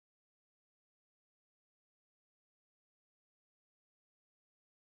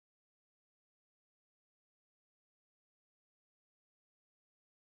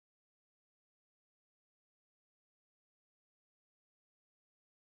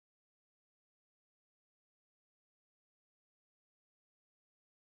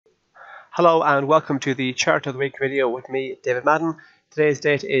Hello and welcome to the Chart of the Week video with me, David Madden. Today's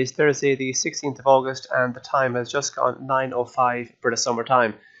date is Thursday the 16th of August and the time has just gone 9:05 British Summer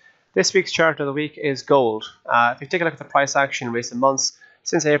Time. This week's Chart of the Week is gold. If you take a look at the price action in recent months,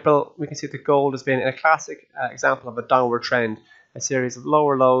 since April we can see that gold has been in a classic example of a downward trend, a series of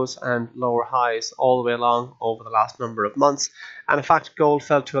lower lows and lower highs all the way along over the last number of months. And in fact gold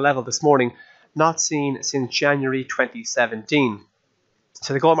fell to a level this morning not seen since January 2017.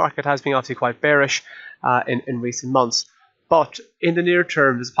 So the gold market has been obviously quite bearish in recent months. But in the near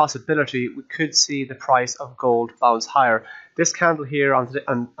term, there's a possibility we could see the price of gold bounce higher. This candle here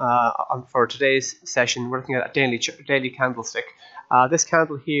for today's session, we're looking at a daily candlestick. This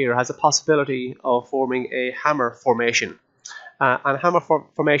candle here has a possibility of forming a hammer formation. And hammer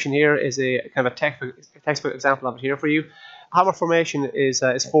formation here is a kind of a textbook example of it here for you. Hammer formation is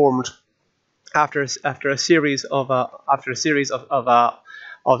formed after a series of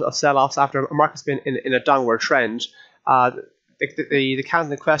sell-offs, after a market's been in a downward trend. The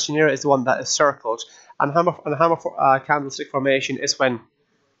candle in question here is the one that is circled, and hammer candlestick formation is when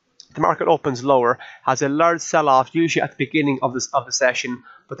the market opens lower, has a large sell-off usually at the beginning of the session,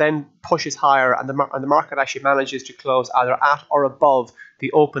 but then pushes higher, and the market actually manages to close either at or above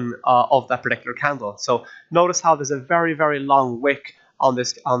the open of that particular candle. So notice how there's a very, very long wick on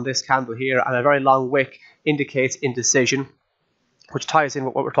this candle here, and a very long wick indicates indecision, which ties in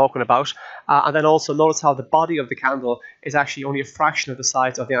with what we're talking about. And then also notice how the body of the candle is actually only a fraction of the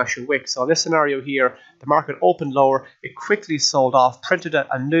size of the actual wick. So in this scenario here, the market opened lower, it quickly sold off, printed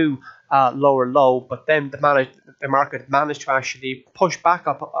a new lower low, but then the market managed to actually push back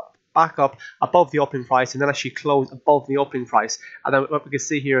up above the opening price, and then actually close above the opening price. And then what we can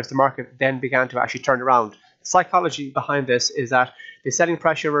see here is the market then began to actually turn around. The psychology behind this is that the selling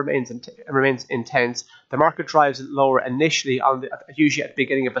pressure remains intense. The market drives it lower initially, usually at the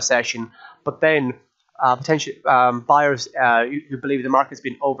beginning of a session, but then potential buyers who believe the market's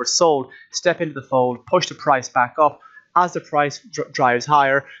been oversold step into the fold, push the price back up. As the price drives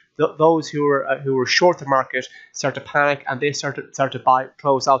higher, those who were short the market start to panic, and they start to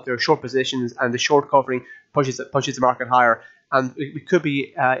close out their short positions, and the short covering pushes the market higher. And we could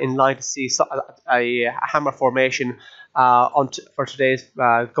be in line to see a hammer formation for today's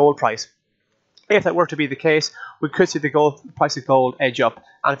gold price. If that were to be the case, we could see the price of gold edge up.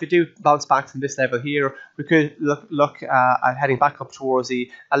 And if we do bounce back from this level here, we could look at heading back up towards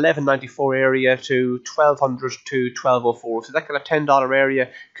the 1194 area to 1200 to 1204. So that kind of $10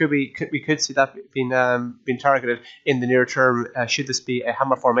 area we could see that being targeted in the near term. Should this be a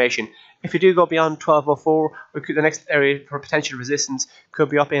hammer formation? If you do go beyond 1204, the next area for potential resistance could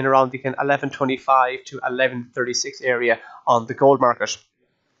be up in around the 1125 to 1136 area on the gold market.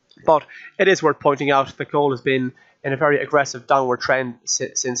 But it is worth pointing out that gold has been in a very aggressive downward trend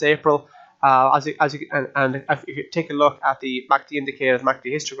since April. And if you take a look at the MACD indicator, the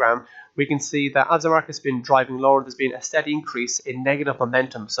MACD histogram, we can see that as the market's been driving lower, there's been a steady increase in negative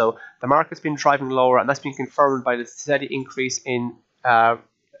momentum. So the market's been driving lower, and that's been confirmed by the steady increase in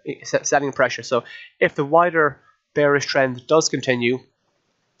selling pressure. So if the wider bearish trend does continue,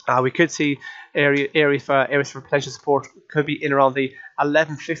 we could see areas for potential support could be in around the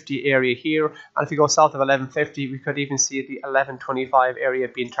 1150 area here, and if we go south of 1150, we could even see the 1125 area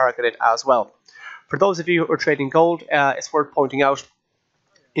being targeted as well. For those of you who are trading gold, it's worth pointing out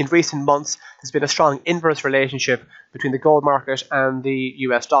in recent months there's been a strong inverse relationship between the gold market and the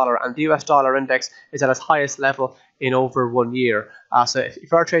US dollar, and the US dollar index is at its highest level in over 1 year. So if you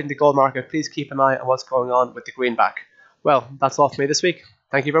are trading the gold market, please keep an eye on what's going on with the greenback. Well, that's all for me this week.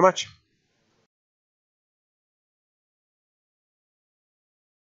 Thank you very much.